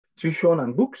tuition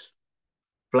and books,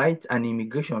 flight and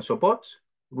immigration support,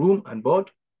 room and board,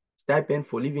 stipend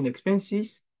for living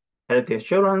expenses, health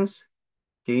insurance,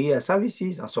 career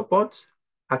services and support,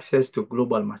 access to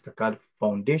Global MasterCard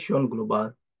Foundation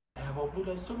Global. I have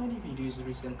uploaded so many videos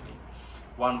recently.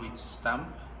 One with STAMP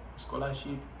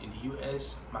scholarship in the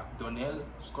US, McDonnell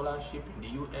scholarship in the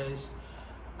US,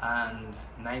 and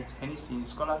Knight Hennessy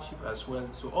scholarship as well.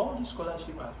 So all these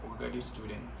scholarships are for graduate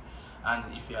students. And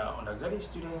if you are undergraduate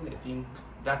student, I think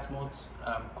Dartmouth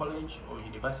College or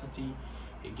University,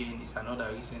 again, is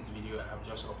another recent video I have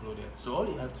just uploaded. So all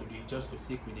you have to do is just to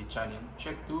stick with the channel,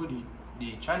 check through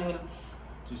the channel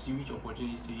to see which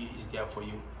opportunity is there for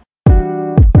you.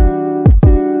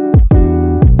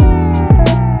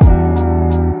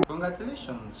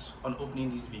 Congratulations on opening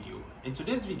this video. In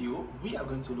today's video, we are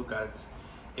going to look at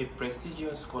a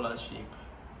prestigious scholarship,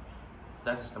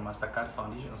 that is the MasterCard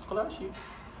Foundation Scholarship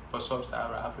for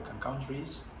Sub-Saharan African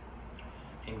countries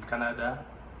in Canada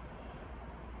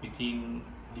within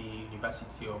the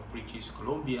University of British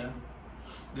Columbia.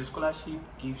 The scholarship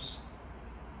gives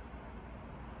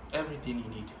everything you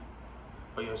need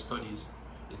for your studies.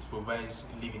 It provides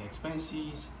living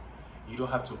expenses, you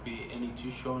don't have to pay any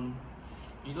tuition,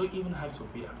 you don't even have to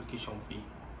pay application fee.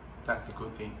 That's the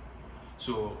good thing.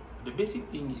 So the basic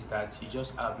thing is that you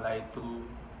just apply to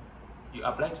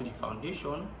the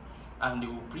foundation and they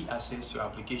will pre-assess your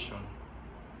application.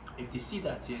 If they see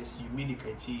that yes, you meet the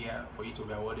criteria for you to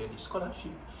be awarded the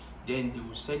scholarship, then they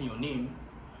will send your name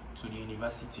to the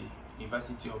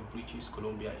University of British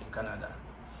Columbia in Canada.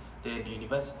 Then the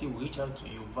university will reach out to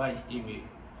you via email,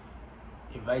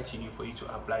 inviting you for you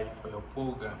to apply for your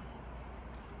program.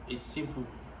 It's simple,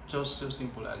 just so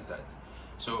simple as that.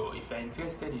 So if you're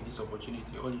interested in this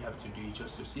opportunity, all you have to do is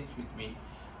just to sit with me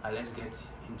and let's get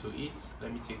into it.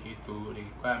 Let me take you through the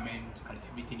requirements and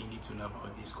everything you need to know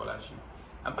about this scholarship.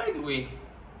 And by the way,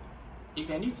 if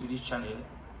you're new to this channel,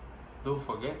 don't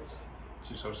forget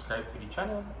to subscribe to the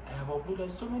channel. I have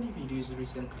uploaded so many videos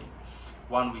recently.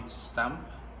 One with STAMP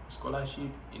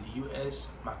scholarship in the US,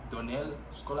 McDonnell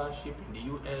scholarship in the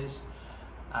US,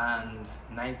 and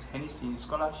Knight Hennessy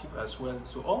scholarship as well.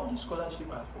 So all these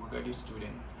scholarships are for graduate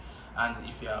students. And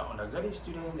if you are undergraduate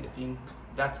student, I think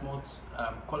Dartmouth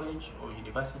College or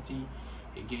University,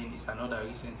 again, is another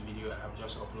recent video I have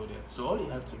just uploaded. So all you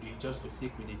have to do is just to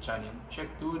stick with the channel, check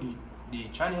through the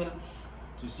channel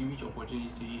to see which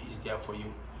opportunity is there for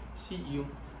you. See you,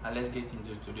 and let's get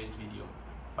into today's video.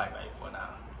 Bye bye for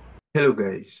now. Hello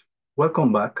guys,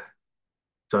 welcome back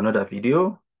to another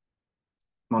video,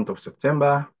 month of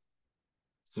September.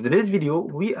 So today's video,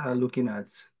 we are looking at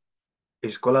a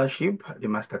scholarship, the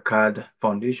MasterCard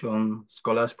Foundation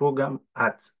Scholars Program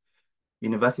at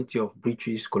University of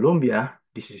British Columbia.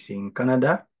 This is in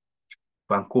Canada,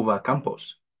 Vancouver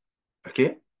campus.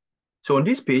 Okay, so on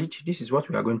this page, this is what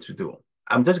we are going to do.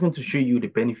 I'm just going to show you the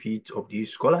benefits of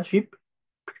this scholarship.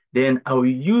 Then I will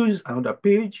use another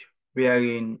page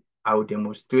wherein I will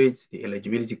demonstrate the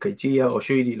eligibility criteria or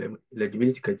show you the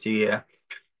eligibility criteria,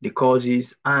 the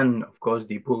courses, and of course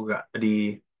the program,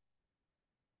 the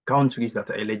countries that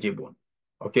are eligible.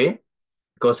 Okay,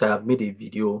 because I have made a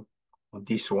video on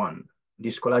this one,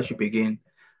 this scholarship again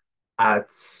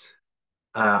at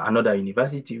another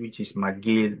university, which is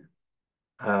McGill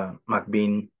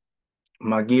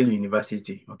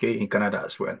University, okay, in Canada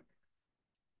as well.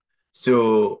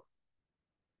 So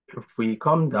if we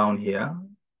come down here,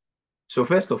 so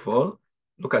first of all,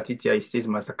 look at it here. It says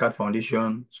MasterCard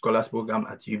Foundation Scholars Program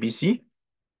at UBC.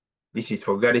 This is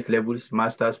for graduate levels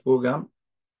master's program,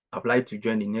 applied to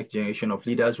join the next generation of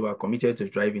leaders who are committed to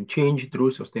driving change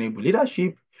through sustainable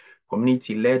leadership,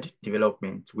 community-led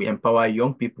development. We empower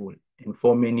young people in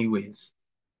 4 many ways.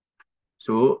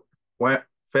 So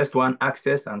first one,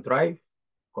 access and thrive,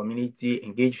 community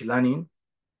engaged learning,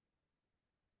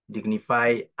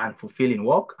 dignify and fulfilling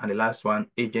work, and the last one,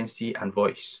 agency and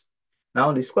voice.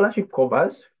 Now, the scholarship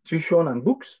covers tuition and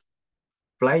books,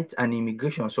 flight and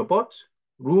immigration support,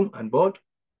 room and board,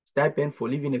 stipend for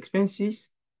living expenses,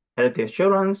 health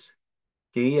insurance,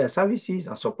 career services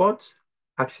and support,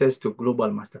 access to Global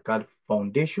MasterCard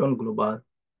Foundation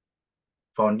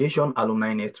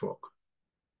Alumni Network,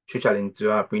 social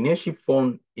entrepreneurship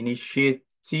fund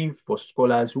initiative for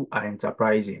scholars who are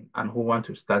enterprising and who want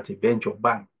to start a venture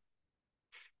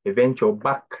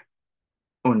back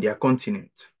on their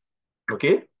continent.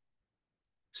 Okay,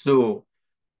 so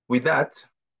with that,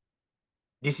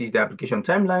 this is the application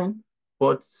timeline.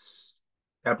 But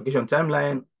the application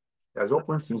timeline has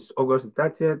opened since August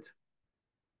 30th,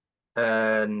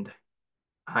 and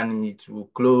it will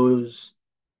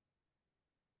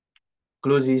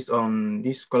closes on,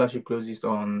 this scholarship closes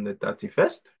on the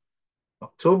 31st.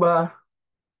 October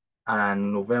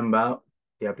and November,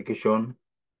 the application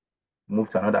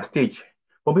moved to another stage.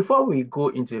 But before we go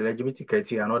into the eligibility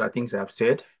criteria and other things I've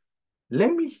said,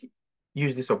 let me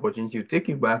use this opportunity to take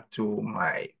you back to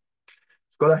my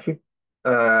scholarship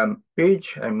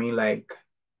page. I mean, like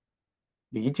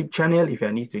the YouTube channel. If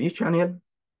you're new to this channel,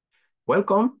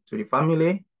 welcome to the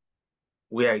family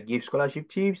where I give scholarship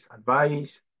tips,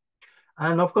 advice,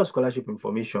 and of course, scholarship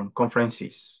information,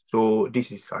 conferences. So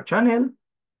this is our channel,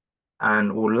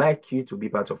 and we'd like you to be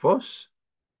part of us.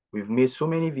 We've made so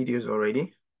many videos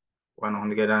already,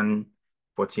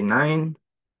 149.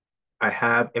 I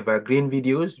have evergreen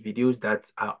videos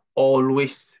that are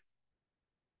always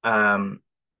um,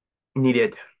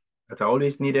 needed,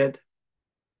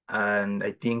 And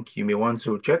I think you may want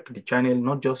to check the channel,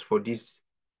 not just for this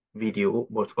video,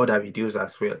 but other videos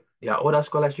as well. There are other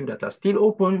scholarships that are still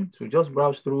open, so just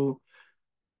browse through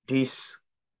this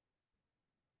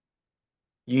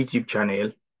YouTube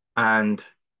channel, and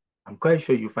I'm quite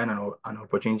sure you find an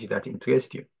opportunity that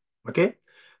interests you. Okay,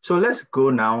 so let's go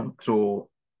now to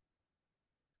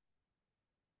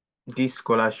this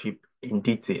scholarship in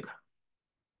detail.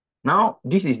 Now,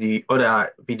 this is the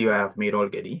other video I have made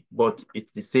already, but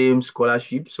it's the same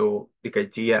scholarship, so the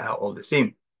criteria are all the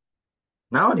same.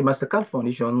 Now, the MasterCard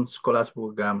Foundation Scholars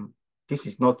Program, this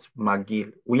is not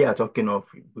McGill. We are talking of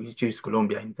British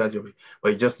Columbia in terms of,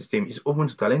 but it's just the same. It's open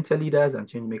to talented leaders and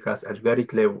change makers at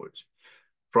graduate levels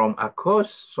from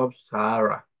across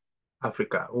sub-Sahara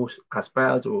Africa who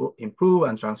aspire to improve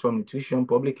and transform nutrition,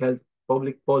 public health,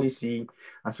 public policy,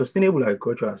 and sustainable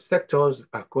agricultural sectors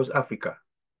across Africa.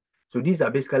 So these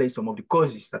are basically some of the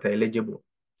courses that are eligible.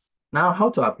 Now, how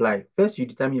to apply? First, you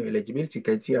determine your eligibility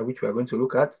criteria, which we are going to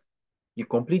look at. You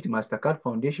complete the MasterCard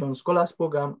Foundation Scholars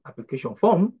Program application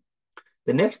form.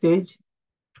 The next stage,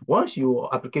 once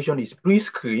your application is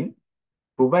pre-screened,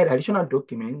 provide additional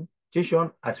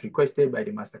documentation as requested by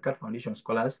the MasterCard Foundation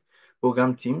Scholars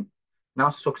Program team.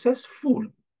 Now, successful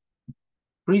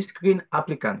pre-screen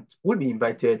applicants will be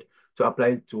invited to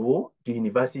apply to the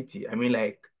university. I mean,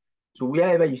 like, so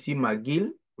wherever you see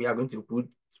McGill, we are going to put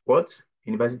what?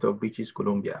 University of British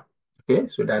Columbia. Okay,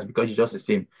 so that's because it's just the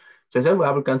same. So several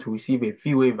applicants will receive a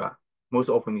fee waiver. Most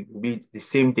often it will be the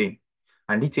same thing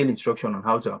and detailed instruction on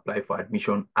how to apply for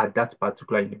admission at that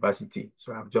particular university.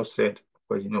 So I've just said,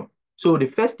 because you know. So the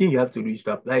first thing you have to do is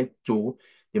to apply to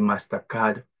the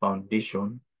MasterCard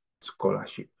Foundation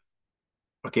Scholarship.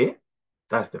 Okay,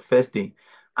 that's the first thing.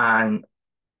 And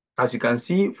as you can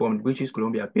see from the British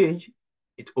Columbia page,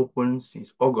 it opens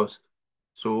since August.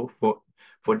 So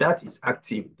for that, it's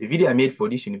active. The video I made for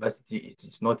this university, it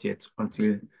is not yet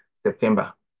until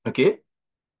September. Okay.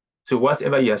 So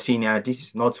whatever you are seeing here, this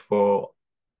is not for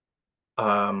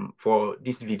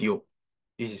this video.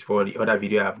 This is for the other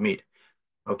video I've made.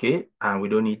 Okay, and we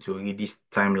don't need to read this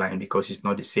timeline because it's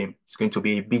not the same. It's going to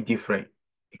be a bit different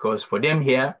because for them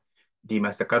here, the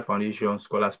MasterCard Foundation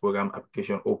Scholars Program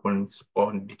application opens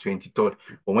on the 23rd.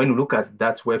 But when you look at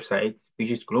that website,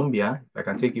 British Columbia, if I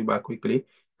can take you back quickly, you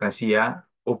can see here,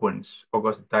 opens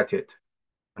August 30th,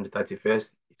 and the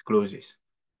 31st, it closes.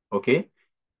 Okay,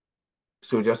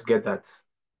 so just get that.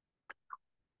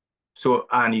 So,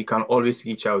 and you can always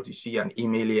reach out. You see an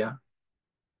email here,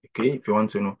 okay, if you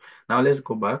want to know. Now let's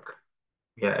go back.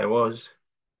 Yeah, I was.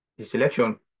 The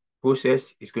selection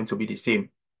process is going to be the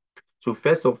same. So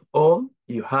first of all,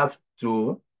 you have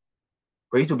to,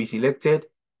 for you to be selected,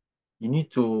 you need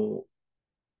to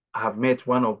have met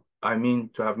to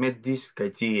have met this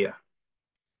criteria.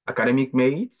 Academic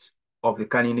merits of the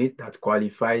candidate that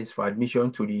qualifies for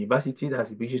admission to the university, that's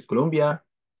British Columbia,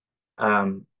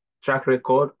 track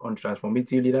record on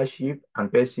transformative leadership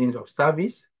and persons of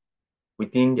service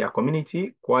within their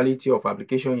community, quality of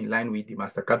application in line with the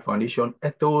MasterCard Foundation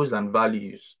ethos and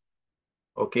values.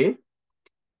 Okay.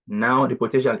 Now, the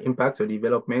potential impact of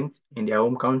development in their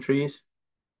home countries,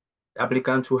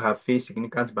 applicants who have faced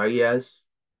significant barriers,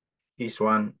 this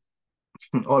one,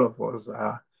 all of us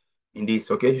are in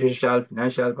this, okay? Social,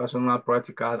 financial, personal,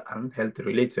 practical, and health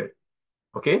related,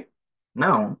 okay?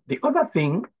 Now, the other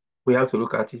thing we have to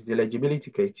look at is the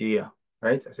eligibility criteria,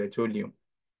 right? As I told you.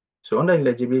 So under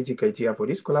eligibility criteria for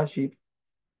this scholarship,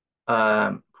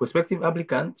 prospective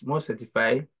applicants must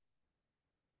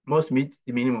meet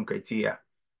the minimum criteria,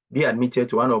 be admitted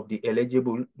to one of the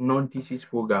eligible non-thesis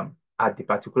program at the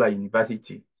particular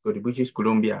university, so the British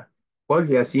Columbia. What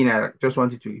we are seeing, I just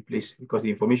wanted to replace because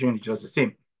the information is just the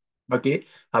same. Okay,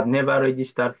 have never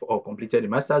registered for or completed a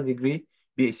master's degree,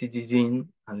 be a citizen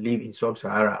and live in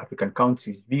sub-Sahara African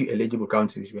countries, be eligible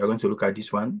countries. We are going to look at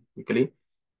this one quickly,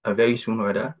 very soon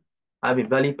rather. have a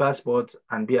valid passport,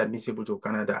 and be admissible to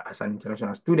Canada as an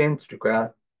international student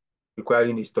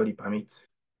requiring a study permit.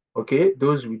 Okay,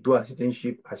 those with dual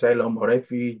citizenship, asylum, or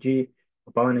refugee,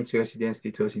 or permanent resident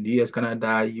status in the US,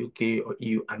 Canada, UK, or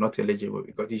EU are not eligible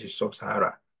because this is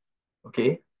sub-Sahara.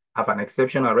 Okay, have an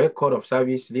exceptional record of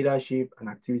service, leadership, and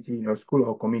activity in your school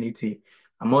or community,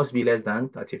 and must be less than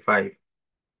 35.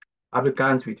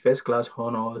 Applicants with first-class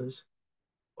honors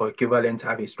or equivalent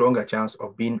have a stronger chance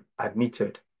of being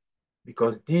admitted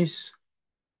because these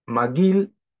McGill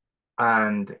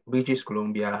and British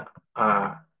Columbia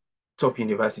are top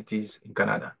universities in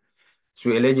Canada.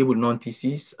 So eligible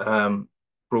non-thesis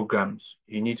programs,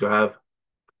 you need to have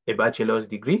a bachelor's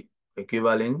degree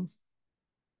equivalent,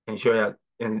 ensures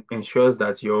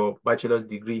that your bachelor's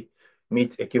degree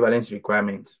meets equivalence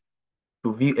requirements.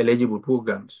 To view eligible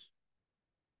programs,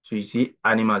 so you see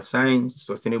animal science,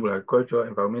 sustainable agriculture,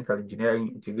 environmental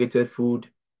engineering, integrated food,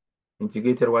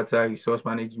 integrated water resource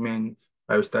management,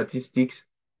 biostatistics,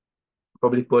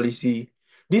 public policy.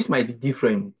 This might be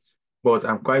different, but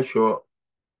I'm quite sure,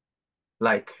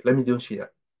 like, let me just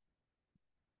share.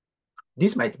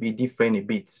 This might be different a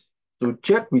bit. So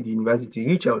check with the university,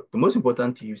 reach out. The most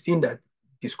important thing, you've seen that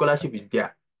the scholarship is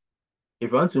there. If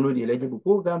you want to know the eligible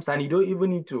programs, and you don't even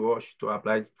need to rush to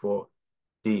apply for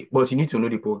but you need to know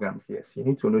the programs. Yes, you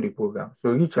need to know the program. So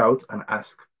reach out and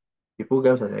ask. The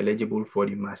programs that are eligible for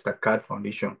the MasterCard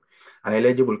Foundation and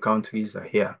eligible countries are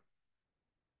here.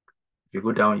 If you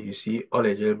go down, you see all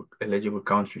eligible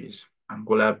countries: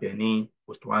 Angola, Benin,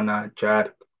 Botswana,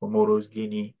 Chad, Comoros,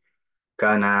 Guinea,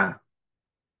 Ghana.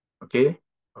 Okay,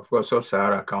 of course,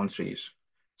 sub-Sahara countries: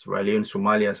 Sierra Leone,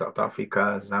 Somalia, South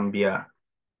Africa, Zambia.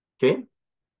 Okay,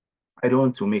 I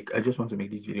just want to make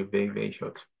this video very, very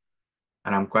short,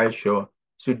 and I'm quite sure.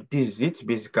 So this is it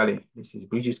basically. This is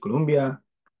British Columbia,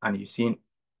 and you've seen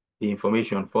the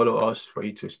information. Follow us for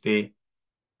you to stay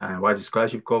and what the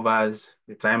scholarship covers,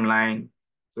 the timeline.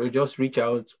 So just reach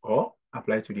out or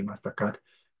apply to the MasterCard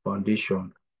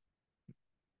Foundation.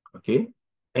 Okay.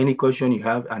 Any question you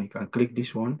have, and you can click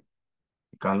this one.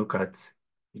 You can look at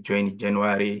join in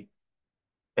January,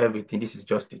 everything. This is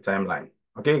just the timeline.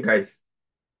 Okay, guys.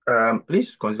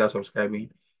 Please consider subscribing.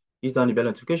 Hit down the bell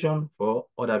notification for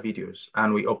other videos.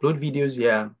 And we upload videos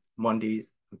here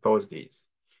Mondays and Thursdays.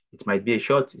 It might be a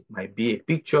short, it might be a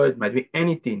picture, it might be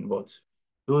anything, but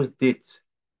those dates,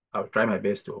 I'll try my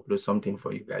best to upload something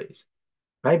for you guys.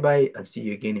 Bye-bye, and see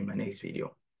you again in my next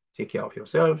video. Take care of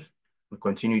yourselves and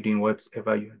continue doing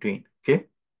whatever you're doing, okay?